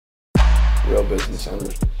real business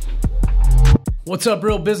owners. What's up,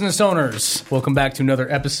 real business owners? Welcome back to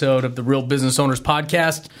another episode of the Real Business Owners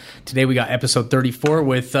Podcast. Today we got episode 34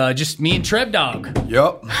 with just me and Trev Dog.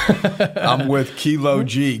 Yep. I'm with Kilo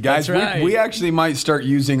G. Guys, That's right. we actually might start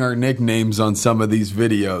using our nicknames on some of these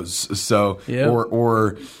videos. So, Yep.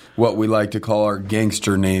 or what we like to call our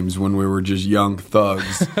gangster names when we were just young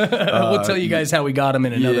thugs. We'll tell you guys how we got him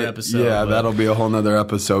in another episode. Yeah, but that'll be a whole nother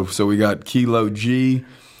episode. So we got Kilo G,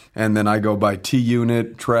 and then I go by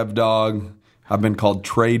T-Unit, Trev Dog. I've been called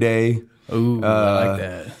Trey Day. Ooh, I like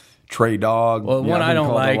that. Trey Dog. Well, one I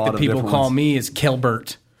don't like that people call me is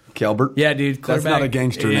Kelbert. Kelbert? Yeah, dude. That's not a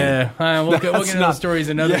gangster name. Yeah, we'll get into those stories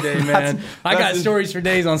another day, man. I got stories for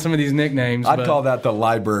days on some of these nicknames. I'd call that the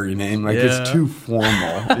library name. Like, it's too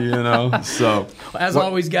formal, you know? So, as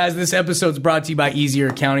always, guys, this episode's brought to you by Easier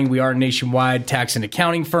Accounting. We are a nationwide tax and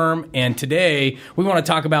accounting firm, and today we want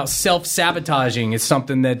to talk about self-sabotaging. It's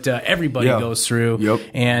something that everybody goes through,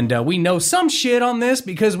 and we know some shit on this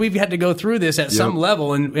because we've had to go through this at some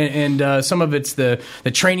level, and some of it's the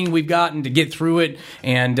training we've gotten to get through it,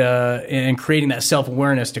 and creating that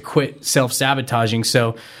self-awareness to quit self-sabotaging.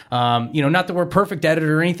 So, not that we're perfect at it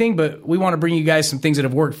or anything, but we want to bring you guys some things that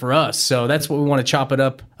have worked for us. So that's what we want to chop it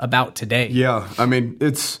up about today. Yeah. I mean,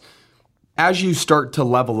 it's as you start to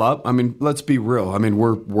level up, I mean, let's be real. I mean,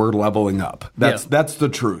 we're leveling up. That's the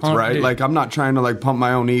truth, right? Dude. Like, I'm not trying to like pump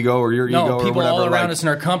my own ego or your ego or whatever. People all around us in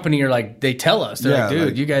our company are like, they tell us, they're like,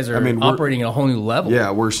 dude, you guys are operating at a whole new level. Yeah,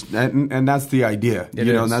 and that's the idea,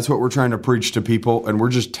 and that's what we're trying to preach to people, and we're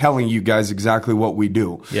just telling you guys exactly what we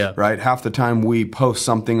do. Yeah. Right. Half the time we post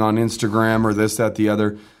something on Instagram or this, that, the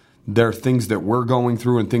other. There are things that we're going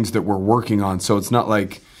through and things that we're working on. So it's not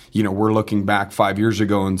like we're looking back 5 years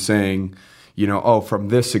ago and saying, from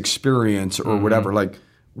this experience or whatever, like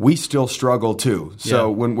we still struggle too.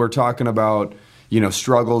 So when we're talking about,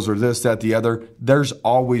 struggles or this, that, the other, there's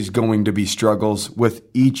always going to be struggles with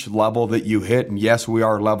each level that you hit. And yes, we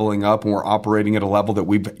are leveling up and we're operating at a level that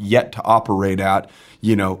we've yet to operate at,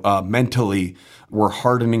 mentally. We're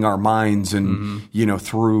hardening our minds and,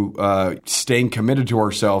 through staying committed to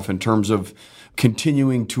ourselves in terms of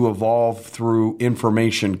continuing to evolve through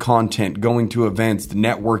information, content, going to events,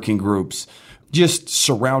 networking groups, just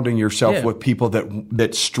surrounding yourself with people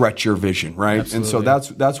that stretch your vision, right? Absolutely. And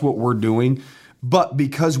so that's what we're doing. But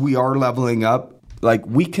because we are leveling up, like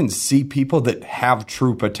we can see people that have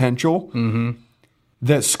true potential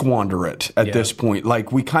that squander it at this point.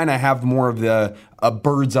 Like we kind of have more of a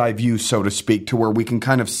bird's eye view, so to speak, to where we can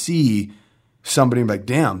kind of see somebody like,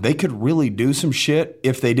 damn, they could really do some shit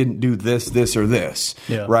if they didn't do this, or this,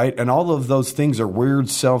 right? And all of those things are weird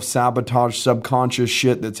self-sabotage, subconscious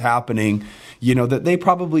shit that's happening, that they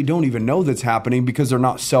probably don't even know that's happening because they're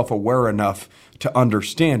not self-aware enough to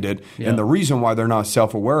understand it. Yeah. And the reason why they're not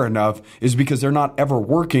self-aware enough is because they're not ever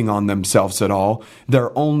working on themselves at all.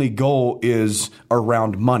 Their only goal is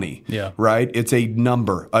around money, right? It's a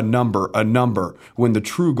number, when the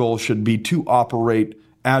true goal should be to operate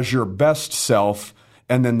as your best self,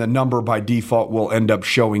 and then the number by default will end up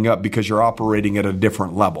showing up because you're operating at a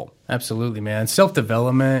different level. Absolutely, man.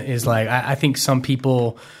 Self-development is like, I think some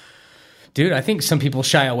people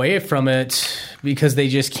shy away from it because they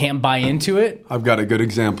just can't buy into it. I've got a good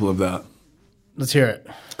example of that. Let's hear it.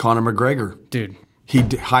 Conor McGregor. Dude. He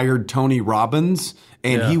hired Tony Robbins,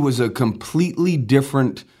 and he was a completely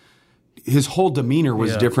different... His whole demeanor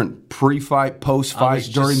was different pre-fight, post-fight,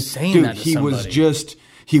 during... Dude,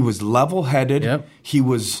 he was level-headed. Yep. He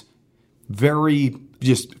was very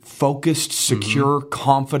just focused, secure,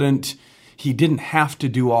 confident. He didn't have to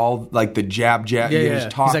do all like the jab. He was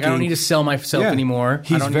talking. He's like, I don't need to sell myself anymore.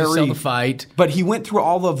 I don't need to sell the fight. But he went through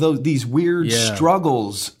all of these weird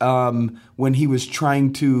struggles when he was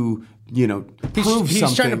trying to... prove something.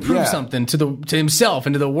 He's trying to prove something to himself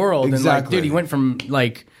and to the world. Exactly. And like, dude, he went from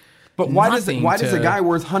like... But why does a guy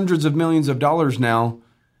worth hundreds of millions of dollars now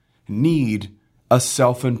need a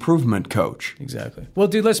self-improvement coach? Exactly. Well,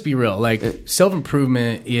 dude, let's be real. Like,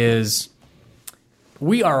 self-improvement is...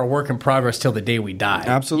 We are a work in progress till the day we die.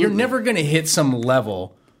 Absolutely. You're never going to hit some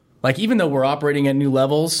level. Like, even though we're operating at new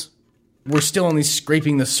levels, we're still only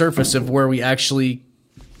scraping the surface of where we actually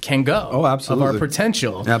can go. Oh, absolutely. Of our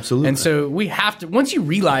potential. Absolutely. And so we have to... Once you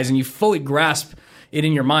realize and you fully grasp it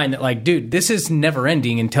in your mind that, like, dude, this is never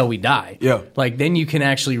ending until we die. Yeah. Like, then you can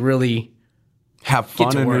actually really have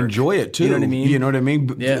fun and enjoy it too. You know what I mean? You know what I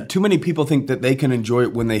mean? Yeah. Too many people think that they can enjoy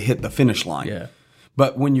it when they hit the finish line. Yeah.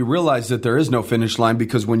 But when you realize that there is no finish line,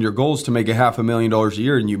 because when your goal is to make $500,000 a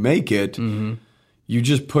year and you make it, you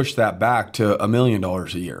just push that back to $1 million a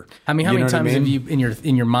year. I mean, how many times have you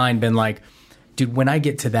in your mind been like, dude, when I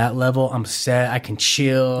get to that level, I'm set. I can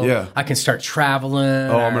chill. Yeah. I can start traveling.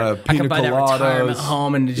 I'm gonna I can buy that retirement coladas.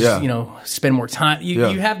 home and just, spend more time.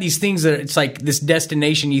 You have these things that it's like this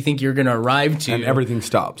destination you think you're going to arrive to. And everything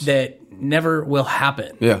stops. That never will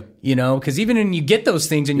happen. Yeah. Because even when you get those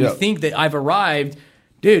things and you think that I've arrived,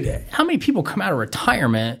 dude, how many people come out of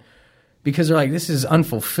retirement because they're like, this is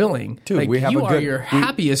unfulfilling? Dude, like, we have you are your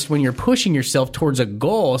happiest when you're pushing yourself towards a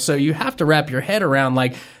goal. So you have to wrap your head around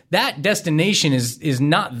like that destination is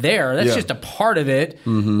not there. That's just a part of it.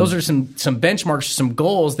 Mm-hmm. Those are some benchmarks, some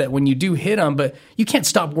goals that when you do hit them, but you can't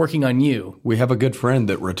stop working on you. We have a good friend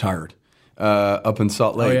that retired. Up in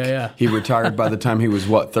Salt Lake. Oh, yeah. He retired by the time he was,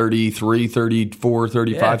 33, 34,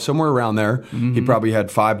 35, somewhere around there. Mm-hmm. He probably had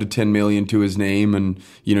 5 to 10 million to his name, and,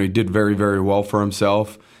 he did very, very well for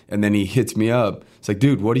himself. And then he hits me up. It's like,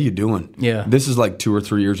 dude, what are you doing? Yeah. This is like 2 or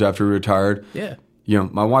 3 years after he retired. Yeah.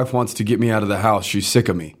 My wife wants to get me out of the house. She's sick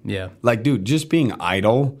of me. Yeah. Like, dude, just being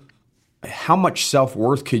idle, how much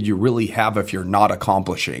self-worth could you really have if you're not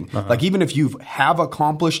accomplishing? Uh-huh. Like, even if you have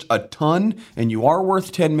accomplished a ton and you are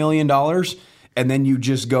worth $10 million, and then you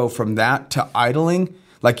just go from that to idling,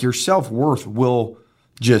 like, your self-worth will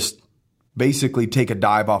just basically take a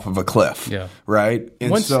dive off of a cliff. Yeah. Right?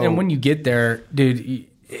 And when you get there, dude,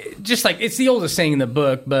 just like it's the oldest saying in the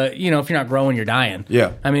book, but if you're not growing, you're dying.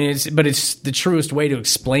 Yeah. I mean, it's the truest way to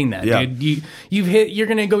explain that, yeah. dude. You're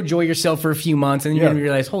going to go enjoy yourself for a few months, and you're going to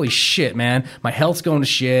realize, holy shit, man, my health's going to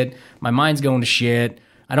shit, my mind's going to shit,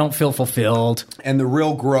 I don't feel fulfilled. And the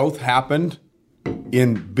real growth happened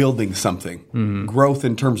in building something. Mm-hmm. Growth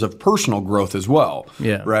in terms of personal growth as well.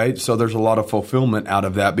 Yeah. Right? So there's a lot of fulfillment out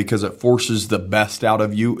of that because it forces the best out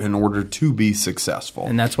of you in order to be successful.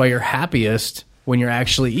 And that's why you're happiest when you're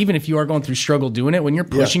actually, even if you are going through struggle doing it, when you're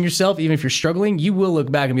pushing yourself, even if you're struggling, you will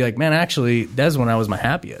look back and be like, man, actually, that's when I was my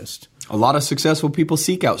happiest. A lot of successful people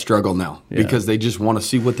seek out struggle now because they just want to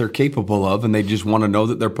see what they're capable of, and they just want to know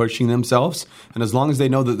that they're pushing themselves. And as long as they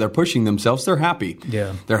know that they're pushing themselves, they're happy.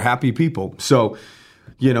 Yeah. They're happy people. So,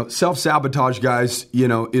 self-sabotage, guys,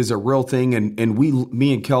 is a real thing. And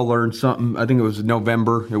me and Kel learned something. I think it was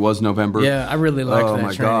November. It was November. Yeah, I really liked that. Oh,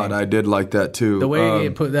 my God. I did like that, too. The way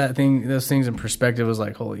it put those things in perspective was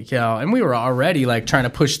like, holy cow. And we were already like trying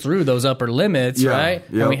to push through those upper limits, right?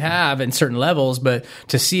 Yeah. And we have in certain levels, but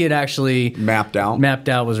to see it actually mapped out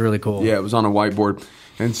was really cool. Yeah, it was on a whiteboard.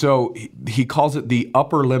 And so he calls it the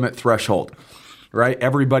upper limit threshold, right?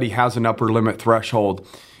 Everybody has an upper limit threshold.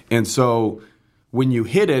 And so when you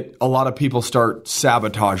hit it, a lot of people start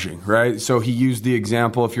sabotaging, right? So he used the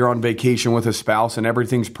example, if you're on vacation with a spouse and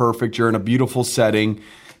everything's perfect, you're in a beautiful setting,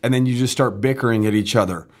 and then you just start bickering at each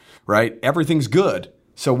other, right? Everything's good.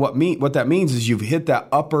 So what that means is you've hit that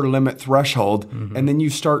upper limit threshold, and then you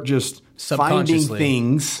start just finding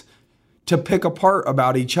things to pick apart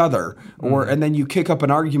about each other. And then you kick up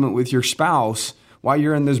an argument with your spouse while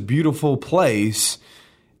you're in this beautiful place.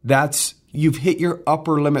 You've hit your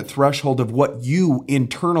upper limit threshold of what you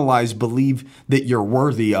internalize believe that you're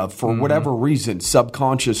worthy of for whatever reason,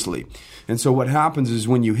 subconsciously. And so what happens is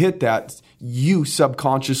when you hit that, you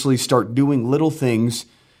subconsciously start doing little things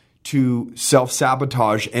to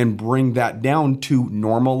self-sabotage and bring that down to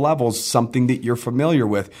normal levels, something that you're familiar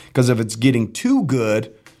with. Because if it's getting too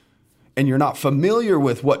good and you're not familiar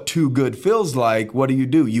with what too good feels like, what do?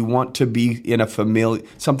 You want to be in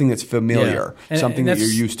something that's familiar, something that you're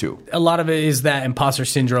used to. A lot of it is that imposter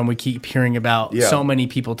syndrome we keep hearing about. Yeah. So many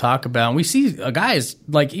people talk about. And we see guys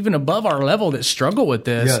like even above our level that struggle with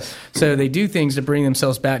this. Yes. So they do things to bring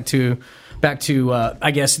themselves back to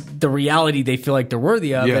I guess the reality they feel like they're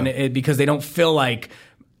worthy of, and because they don't feel like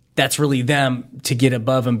that's really them to get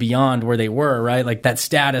above and beyond where they were, right? Like that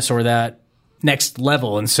status or that next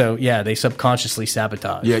level. And so, they subconsciously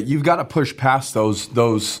sabotage. Yeah, you've got to push past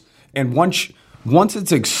those. And once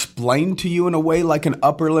it's explained to you in a way like an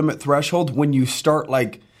upper limit threshold, when you start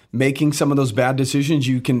like making some of those bad decisions,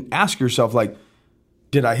 you can ask yourself like,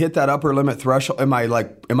 did I hit that upper limit threshold? Am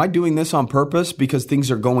I doing this on purpose because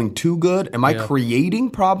things are going too good? Am I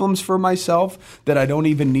creating problems for myself that I don't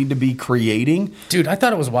even need to be creating? Dude, I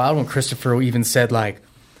thought it was wild when Christopher even said like,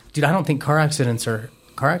 dude, I don't think car accidents are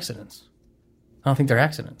car accidents. I don't think they're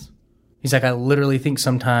accidents. He's like, I literally think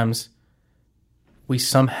sometimes we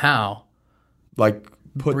somehow like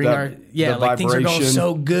put bring like things are going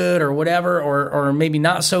so good or whatever, or maybe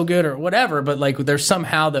not so good or whatever, but like there's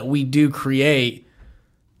somehow that we do create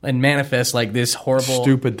and manifest like this horrible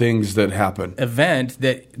stupid things that happen event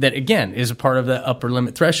that again is a part of the upper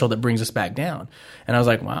limit threshold that brings us back down. And I was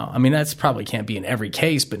like, wow, I mean, that's probably can't be in every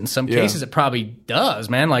case, but in some cases it probably does,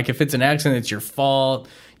 man. Like if it's an accident, it's your fault.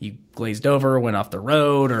 you glazed over, went off the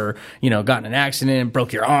road, or, got in an accident,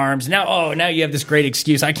 broke your arms. Now you have this great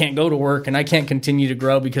excuse. I can't go to work and I can't continue to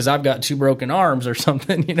grow because I've got 2 broken arms or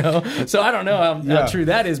something, So I don't know how true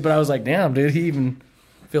that is, but I was like, damn, dude, he even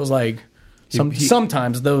feels like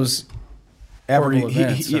sometimes those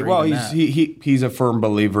he's a firm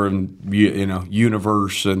believer in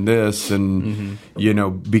universe and this and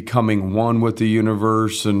becoming one with the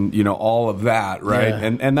universe and all of that, right?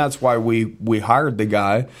 Yeah. And that's why we hired the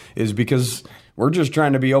guy, is because we're just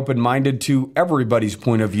trying to be open-minded to everybody's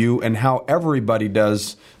point of view and how everybody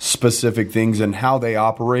does specific things and how they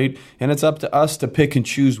operate. And it's up to us to pick and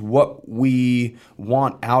choose what we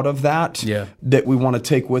want out of that, that we want to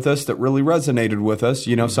take with us, that really resonated with us.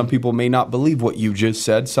 Some people may not believe what you just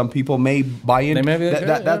said. Some people may buy in.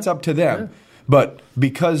 That's up to them. Yeah. But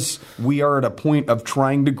because we are at a point of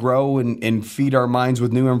trying to grow and feed our minds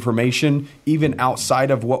with new information, even outside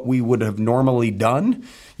of what we would have normally done,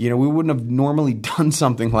 we wouldn't have normally done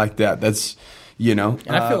something like that. That's, And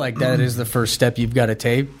I feel like that is the first step you've got to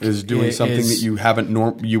take. Is doing something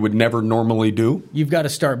that you would never normally do. You've got to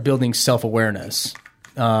start building self-awareness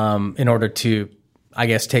in order to, I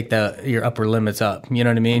guess, take your upper limits up. You know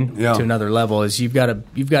what I mean? Yeah. To another level is you've got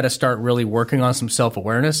to start really working on some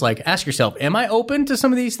self-awareness. Like, ask yourself, am I open to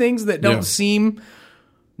some of these things that don't seem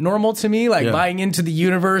normal to me? Like buying into the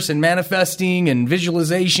universe and manifesting and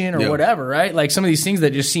visualization or whatever, right? Like some of these things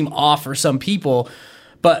that just seem off for some people.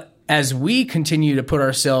 But as we continue to put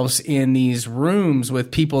ourselves in these rooms with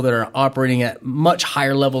people that are operating at much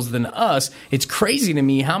higher levels than us, it's crazy to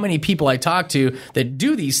me how many people I talk to that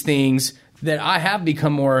do these things that I have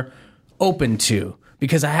become more open to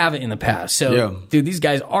because I haven't in the past. So, dude, these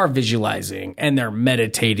guys are visualizing and they're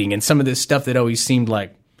meditating and some of this stuff that always seemed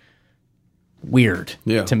like weird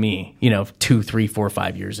to me, 2, 3, 4,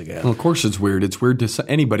 5 years ago. Well, of course it's weird. It's weird to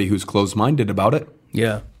anybody who's closed-minded about it.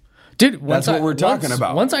 Yeah. Dude, that's what we're talking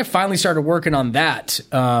about. Once I finally started working on that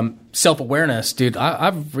self-awareness, dude,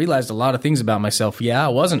 I've realized a lot of things about myself. Yeah, I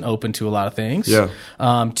wasn't open to a lot of things. Yeah.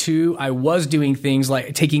 2, I was doing things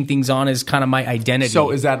like taking things on as kind of my identity.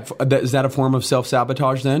 So is that a form of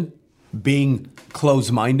self-sabotage then? Being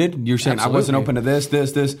closed-minded? You're saying, absolutely. I wasn't open to this.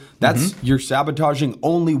 That's you're sabotaging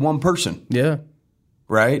only one person. Yeah.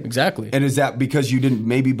 Right? Exactly. And is that because you didn't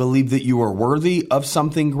maybe believe that you were worthy of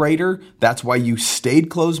something greater? That's why you stayed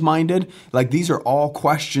closed-minded? Like, these are all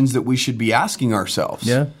questions that we should be asking ourselves.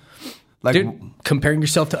 Yeah. Like, dude, comparing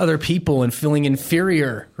yourself to other people and feeling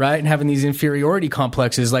inferior, right? And having these inferiority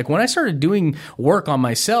complexes. Like, when I started doing work on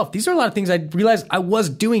myself, these are a lot of things I realized I was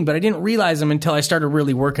doing, but I didn't realize them until I started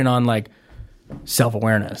really working on, like,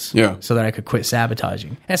 self-awareness, so that I could quit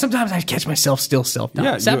sabotaging. And sometimes I catch myself still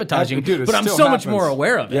sabotaging, but I'm so much more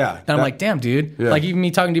aware of it. Yeah, that I'm like, damn, dude. Yeah. Like even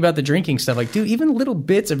me talking to you about the drinking stuff, like, dude, even little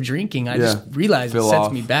bits of drinking, I just realize it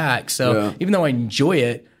sets me back. So even though I enjoy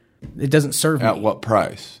it, it doesn't serve me. At what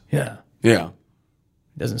price? Yeah. Yeah.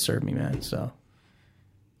 It doesn't serve me, man. So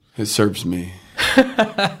it serves me.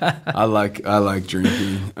 I like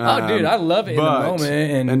drinking. Oh, dude, I love it in the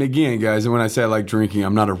moment. And again, guys, when I say I like drinking,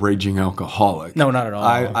 I'm not a raging alcoholic. No, not at all.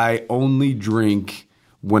 I only drink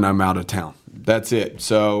when I'm out of town. That's it.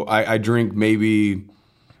 So I drink maybe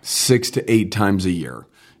 6 to 8 times a year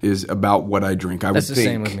is about what I drink. That's the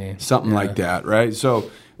same with me. Something like that, right?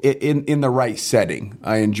 So in the right setting,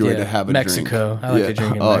 I enjoy to have a Mexico. drink. I like to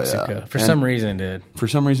drink in Mexico. For some reason, dude. For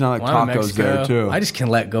some reason, I like tacos there, too. I just can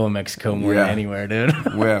let go of Mexico more than anywhere, dude.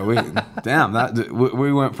 Yeah,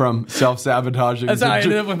 we went from self-sabotaging. That's how I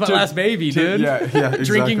ended up with my last baby, dude. Exactly.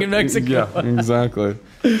 Drinking in Mexico. Yeah, exactly.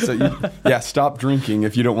 So, stop drinking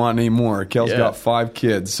if you don't want any more. Kel's got 5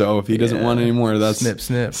 kids, so if he doesn't want any more, that's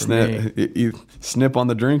snip. You snip on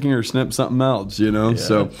the drinking or snip something else,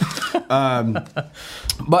 So,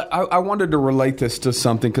 but I wanted to relate this to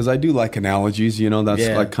something because I do like analogies. That's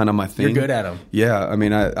like kind of my thing. You're good at them. Yeah, I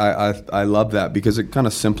mean, I love that because it kind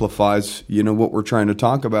of simplifies, what we're trying to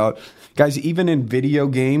talk about, guys. Even in video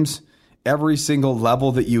games, every single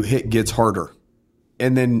level that you hit gets harder,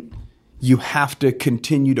 and then you have to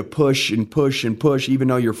continue to push and push and push, even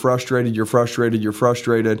though you're frustrated,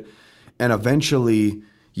 and eventually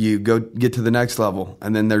you get to the next level,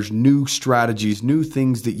 and then there's new strategies, new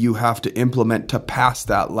things that you have to implement to pass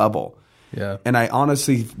that level. Yeah. And I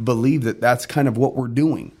honestly believe that that's kind of what we're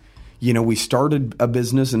doing. We started a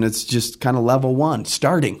business, and it's just kind of level 1,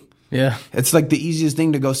 starting. Yeah. It's like the easiest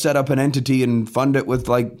thing to go set up an entity and fund it with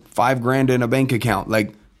like $5,000 in a bank account.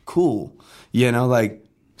 Like, cool. Like,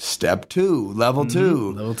 Step 2, level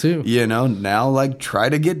 2. Level 2. You know, now like try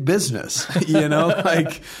to get business. You know,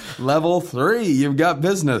 like level 3, you've got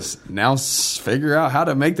business. Now figure out how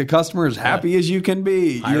to make the customer as happy as you can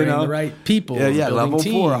be. Hiring you know, the right people. Yeah. Level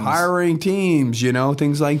 4, hiring teams, you know,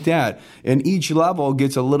 things like that. And each level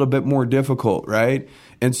gets a little bit more difficult, right?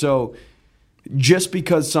 And so just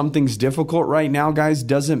because something's difficult right now, guys,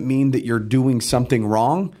 doesn't mean that you're doing something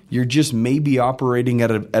wrong. You're just maybe operating at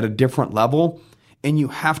a different level. And you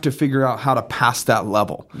have to figure out how to pass that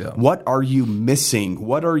level. Yeah. What are you missing?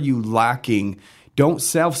 What are you lacking? Don't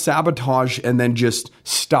self-sabotage and then just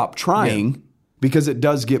stop trying because it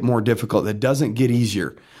does get more difficult. It doesn't get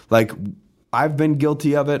easier. Like I've been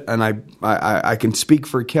guilty of it, and I can speak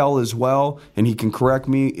for Kel as well, and he can correct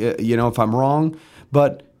me, you know, if I'm wrong.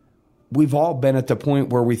 But we've all been at the point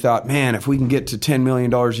where we thought, man, if we can get to $10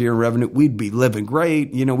 million a year in revenue, we'd be living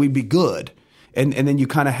great. You know, we'd be good. And then you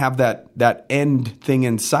kind of have that end thing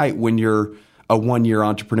in sight when you're a 1-year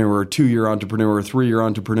entrepreneur, a 2-year entrepreneur, a 3-year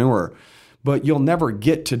entrepreneur. But you'll never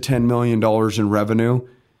get to $10 million in revenue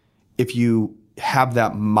if you have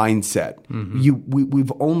that mindset. Mm-hmm.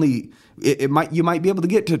 You might be able to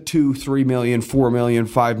get to 2, 3 million, 4 million,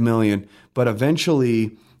 5 million, but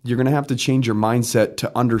eventually you're going to have to change your mindset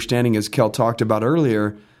to understanding, as Kel talked about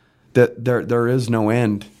earlier, that there is no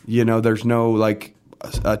end. You know, there's no like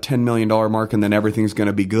a $10 million mark and then everything's going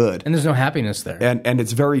to be good. And there's no happiness there. And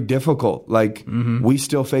it's very difficult. Like we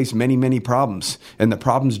still face many, many problems, and the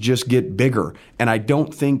problems just get bigger. And I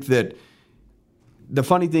don't think that the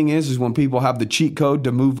funny thing is when people have the cheat code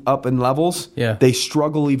to move up in levels, they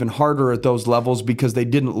struggle even harder at those levels because they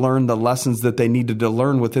didn't learn the lessons that they needed to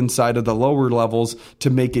learn with inside of the lower levels to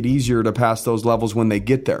make it easier to pass those levels when they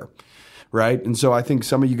get there. Right. And so I think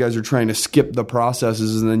some of you guys are trying to skip the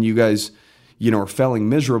processes, and then you guys, you know, are failing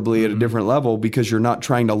miserably at a different level because you're not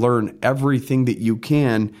trying to learn everything that you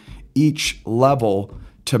can each level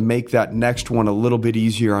to make that next one a little bit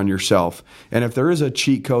easier on yourself. And if there is a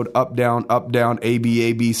cheat code, up, down, A,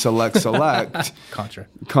 B, select. Contra.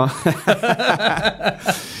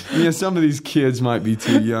 You know, some of these kids might be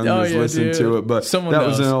too young to listen to it, but someone that knows.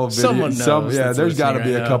 was an old video. Someone knows. There's got to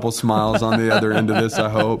be a couple smiles on the other end of this, I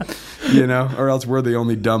hope. You know, or else we're the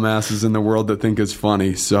only dumbasses in the world that think it's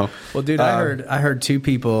funny. So, well, dude, I heard two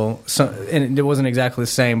people, and it wasn't exactly the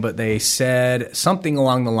same, but they said something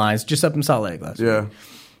along the lines, just up in Salt Lake last week.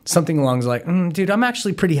 Something along the like, dude, I'm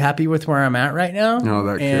actually pretty happy with where I'm at right now. Oh,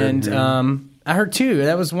 that kid. And I heard two.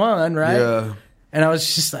 That was one, right? Yeah. And I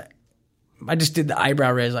was just like, I just did the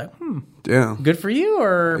eyebrow raise, like, yeah, good for you,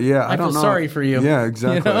 or I feel sorry for you. Yeah,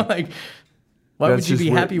 exactly. You know, like, why would you be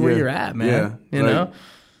happy where you're at, man? Yeah, you know.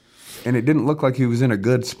 And it didn't look like he was in a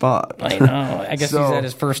good spot. I know. I guess he's at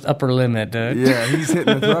his first upper limit. Yeah, he's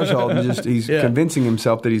hitting the threshold, and he's convincing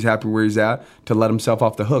himself that he's happy where he's at to let himself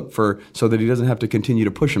off the hook so that he doesn't have to continue to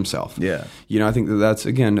push himself. Yeah. You know, I think that's,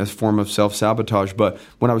 again, a form of self-sabotage. But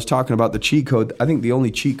when I was talking about the cheat code, I think the only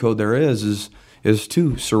cheat code there is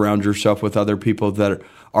to surround yourself with other people that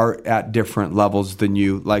are at different levels than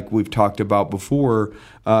you. Like we've talked about before,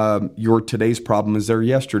 your today's problem is their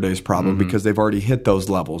yesterday's problem because they've already hit those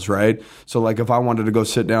levels, right? So like if I wanted to go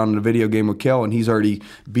sit down in a video game with Kel and he's already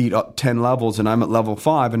beat up 10 levels and I'm at level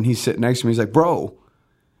 5 and he's sitting next to me, he's like, bro,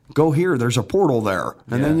 go here, there's a portal there.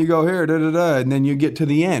 And then you go here, and then you get to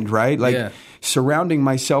the end, right? Like surrounding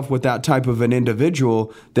myself with that type of an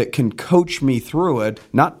individual that can coach me through it,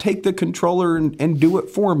 not take the controller and do it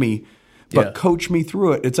for me, but coach me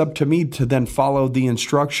through it. It's up to me to then follow the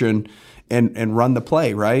instruction and run the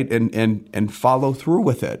play, right? And follow through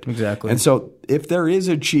with it. Exactly. And so if there is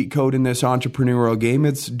a cheat code in this entrepreneurial game,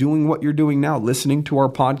 it's doing what you're doing now, listening to our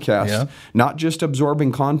podcast, not just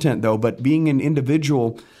absorbing content though, but being an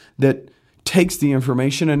individual that takes the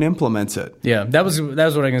information and implements it. Yeah, that was what I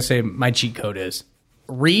was going to say my cheat code is.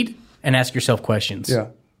 Read and ask yourself questions. Yeah.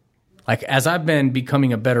 Like as I've been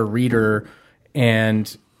becoming a better reader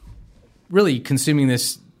and really consuming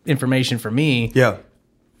this information for me,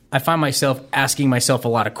 I find myself asking myself a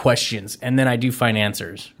lot of questions, and then I do find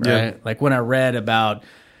answers, right? Yeah. Like when I read about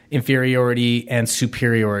inferiority and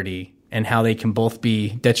superiority and how they can both be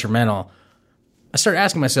detrimental, I started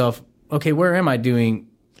asking myself, okay, where am I doing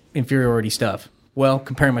inferiority stuff? Well,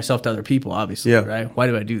 comparing myself to other people, obviously, right? Why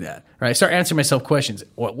do I do that? Right? I start answering myself questions.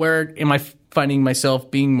 Where am I finding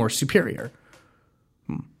myself being more superior?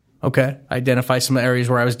 Okay, identify some areas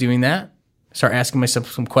where I was doing that. Start asking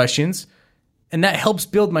myself some questions. And that helps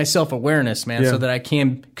build my self-awareness, man, so that I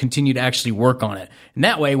can continue to actually work on it. And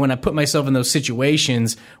that way, when I put myself in those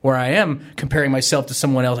situations where I am comparing myself to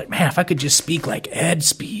someone else, like, man, if I could just speak like Ed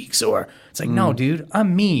speaks, or it's like, no, dude,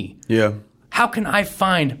 I'm me. Yeah. How can I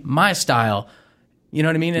find my style You know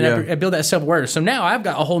what I mean? And I build that self-awareness. So now I've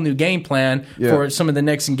got a whole new game plan for some of the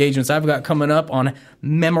next engagements I've got coming up on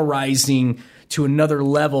memorizing to another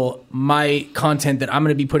level my content that I'm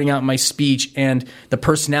going to be putting out in my speech and the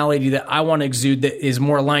personality that I want to exude that is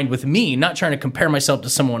more aligned with me, not trying to compare myself to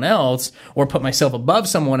someone else or put myself above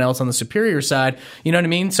someone else on the superior side. You know what I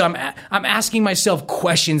mean? So I'm asking myself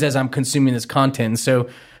questions as I'm consuming this content. And so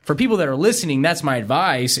for people that are listening, that's my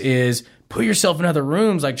advice is put yourself in other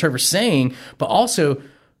rooms, like Trevor's saying, but also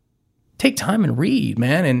take time and read,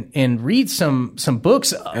 man, and read some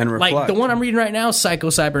books. And reflect. Like the one I'm reading right now,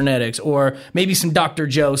 Psycho-Cybernetics, or maybe some Dr.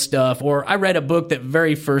 Joe stuff. Or I read a book, that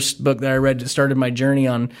very first book that I read that started my journey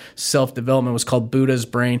on self-development was called Buddha's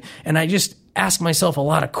Brain. And I just ask myself a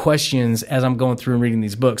lot of questions as I'm going through and reading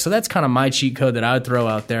these books. So that's kind of my cheat code that I would throw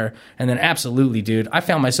out there. And then absolutely, dude, I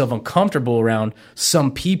found myself uncomfortable around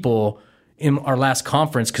some people in our last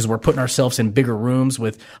conference because we're putting ourselves in bigger rooms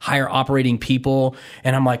with higher operating people.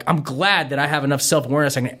 And I'm like, I'm glad that I have enough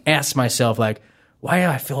self-awareness. I can ask myself, like, why do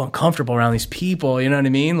I feel uncomfortable around these people? You know what I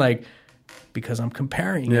mean? Like, because I'm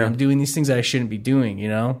comparing and I'm doing these things that I shouldn't be doing, you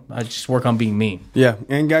know? I just work on being me. Yeah.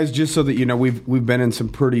 And guys, just so that you know, we've been in some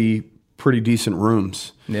pretty decent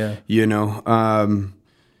rooms. Yeah. You know,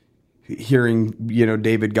 hearing, you know,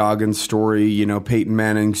 David Goggins' story, you know, Peyton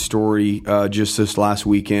Manning's story just this last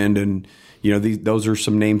weekend, and you know, those are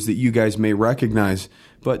some names that you guys may recognize,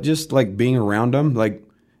 but just like being around them, like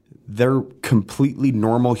they're completely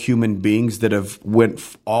normal human beings that have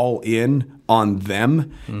went all in on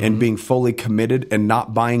them and being fully committed and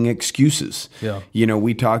not buying excuses. Yeah. You know,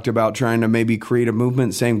 we talked about trying to maybe create a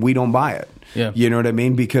movement saying we don't buy it. Yeah. You know what I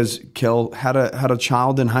mean? Because Kel had a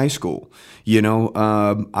child in high school. You know,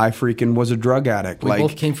 I freaking was a drug addict. We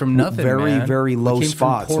both came from nothing, very, very low we came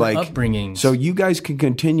spots. From poor like upbringings. So you guys can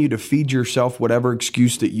continue to feed yourself whatever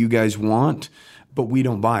excuse that you guys want, but we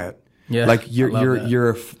don't buy it. Yeah, like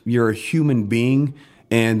you're a human being,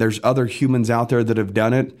 and there's other humans out there that have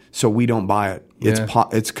done it, so we don't buy it.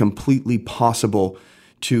 It's completely possible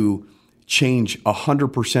to change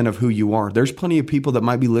 100% of who you are. There's plenty of people that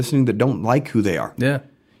might be listening that don't like who they are. Yeah.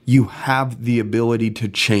 You have the ability to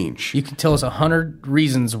change. You can tell us 100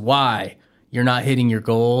 reasons why you're not hitting your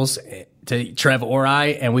goals to Trev or I,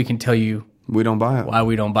 and we can tell you we don't buy it. Why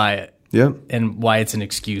we don't buy it. Yeah. And why it's an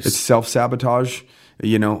excuse. It's self-sabotage.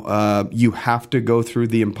 You know, you have to go through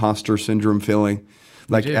the imposter syndrome feeling.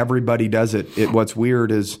 Like everybody does it. What's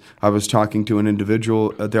weird is I was talking to an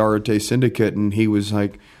individual at the Arete Syndicate, and he was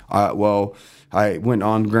like, well, I went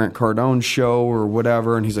on Grant Cardone's show or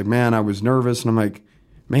whatever, and he's like, man, I was nervous. And I'm like,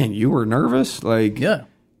 man, you were nervous? Like, yeah.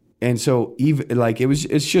 And so even like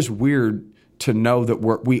it's just weird to know that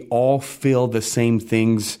we all feel the same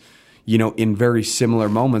things, you know, in very similar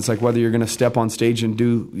moments. Like whether you're going to step on stage and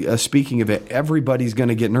do a speaking event, everybody's going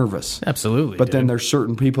to get nervous. Absolutely. But then there's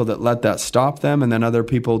certain people that let that stop them, and then other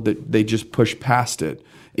people that they just push past it.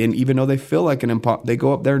 And even though they feel like they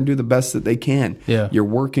go up there and do the best that they can. Yeah. You're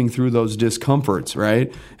working through those discomforts,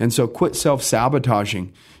 right? And so quit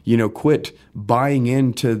self-sabotaging. You know, quit buying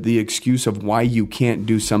into the excuse of why you can't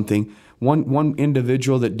do something. One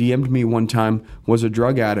individual that DM'd me one time was a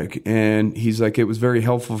drug addict, and he's like, it was very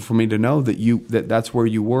helpful for me to know that that's where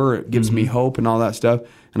you were. It gives me hope and all that stuff.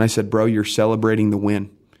 And I said, bro, you're celebrating the win.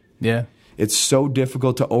 Yeah. It's so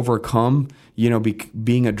difficult to overcome, you know,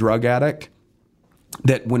 being a drug addict,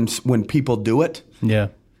 that when people do it, yeah,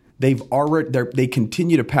 they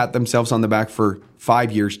continue to pat themselves on the back for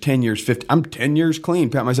 5 years, 10 years, 50. I'm 10 years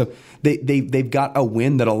clean. Pat myself. They've got a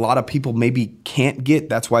win that a lot of people maybe can't get.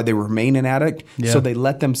 That's why they remain an addict. Yeah. So they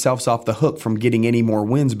let themselves off the hook from getting any more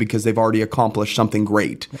wins because they've already accomplished something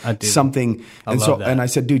great. Something. I love that. And I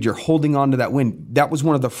said, dude, you're holding on to that win. That was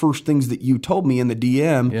one of the first things that you told me in the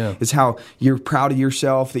DM is how you're proud of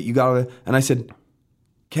yourself that you got. And I said,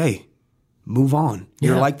 okay. Move on.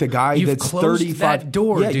 You're like the guy that's 35. That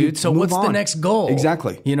door, dude. So what's the next goal?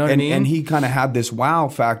 Exactly. You know what I mean? And he kind of had this wow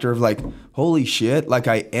factor of like, holy shit, like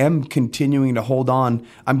I am continuing to hold on.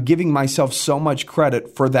 I'm giving myself so much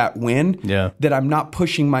credit for that win that I'm not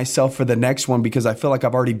pushing myself for the next one because I feel like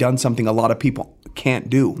I've already done something a lot of people can't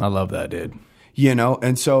do. I love that, dude. You know,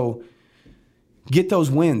 and so get those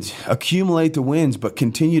wins, accumulate the wins, but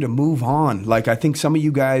continue to move on. Like I think some of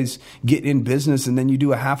you guys get in business and then you do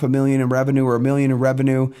 $500,000 in revenue or $1 million in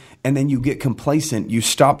revenue, and then you get complacent. You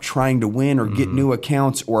stop trying to win or get new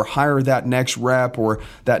accounts or hire that next rep or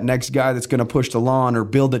that next guy that's going to push the lawn or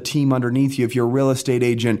build a team underneath you. If you're a real estate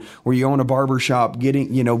agent or you own a barbershop,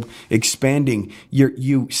 expanding,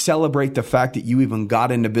 you celebrate the fact that you even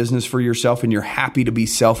got into business for yourself and you're happy to be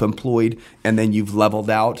self-employed, and then you've leveled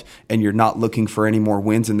out and you're not looking for any more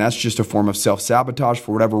wins, and that's just a form of self-sabotage.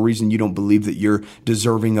 For whatever reason, you don't believe that you're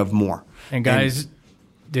deserving of more. And guys,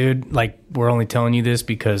 dude, like, we're only telling you this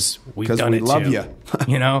because we've done it too. Because we love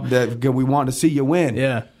you. You know? We want to see you win.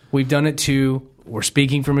 Yeah. We've done it too. We're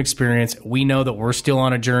speaking from experience. We know that we're still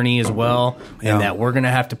on a journey as well, and that we're going to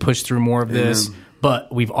have to push through more of this.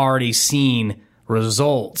 But we've already seen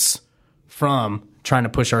results from trying to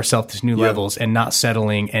push ourselves to new levels and not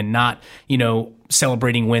settling and not,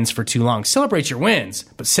 celebrating wins for too long. Celebrate your wins,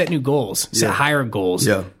 but set new goals, set higher goals,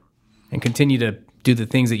 and continue to do the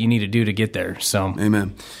things that you need to do to get there. So,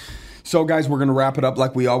 amen. So, guys, we're going to wrap it up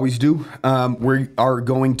like we always do. We are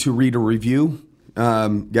going to read a review.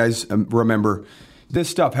 Guys, remember, this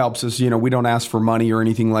stuff helps us. We don't ask for money or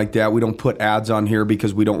anything like that. We don't put ads on here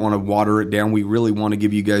because we don't want to water it down. We really want to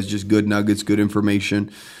give you guys just good nuggets, good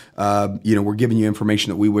information. We're giving you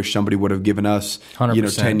information that we wish somebody would have given us,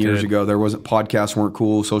 10 years ago. There wasn't, podcasts weren't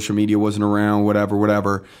cool. Social media wasn't around,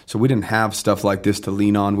 whatever. So we didn't have stuff like this to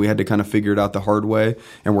lean on. We had to kind of figure it out the hard way.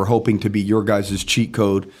 And we're hoping to be your guys' cheat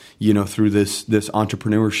code, through this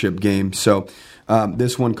entrepreneurship game. So,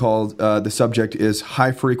 this one called, the subject is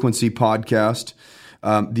High Frequency Podcast.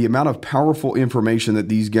 The amount of powerful information that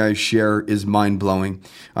these guys share is mind-blowing.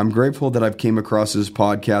 I'm grateful that I've came across this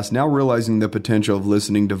podcast, now realizing the potential of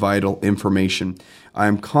listening to vital information. I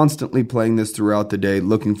am constantly playing this throughout the day,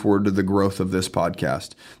 looking forward to the growth of this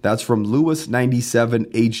podcast. That's from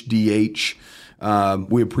Lewis97HDH.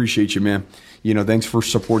 We appreciate you, man. Thanks for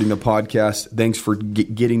supporting the podcast. Thanks for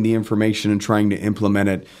getting the information and trying to implement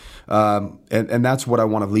it. And that's what I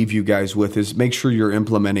want to leave you guys with is make sure you're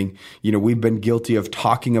implementing. We've been guilty of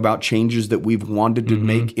talking about changes that we've wanted to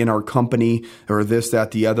make in our company or this,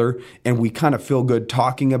 that, the other. And we kind of feel good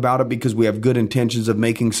talking about it because we have good intentions of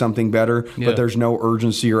making something better, but there's no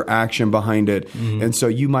urgency or action behind it. And so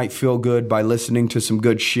you might feel good by listening to some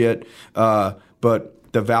good shit, but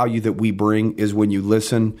the value that we bring is when you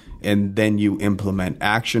listen and then you implement.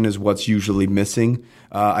 Action is what's usually missing.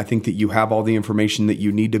 I think that you have all the information that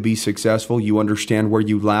you need to be successful. You understand where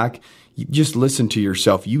you lack. You just listen to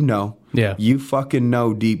yourself. You fucking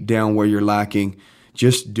know deep down where you're lacking.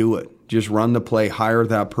 Just do it. Just run the play, hire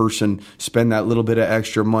that person, spend that little bit of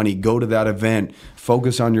extra money, go to that event,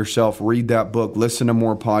 focus on yourself, read that book, listen to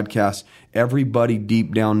more podcasts. Everybody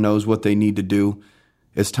deep down knows what they need to do.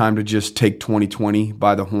 It's time to just take 2020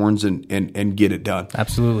 by the horns and get it done.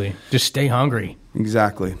 Absolutely. Just stay hungry.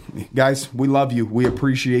 Exactly. Guys, we love you. We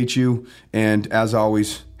appreciate you. And as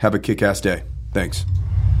always, have a kick-ass day. Thanks.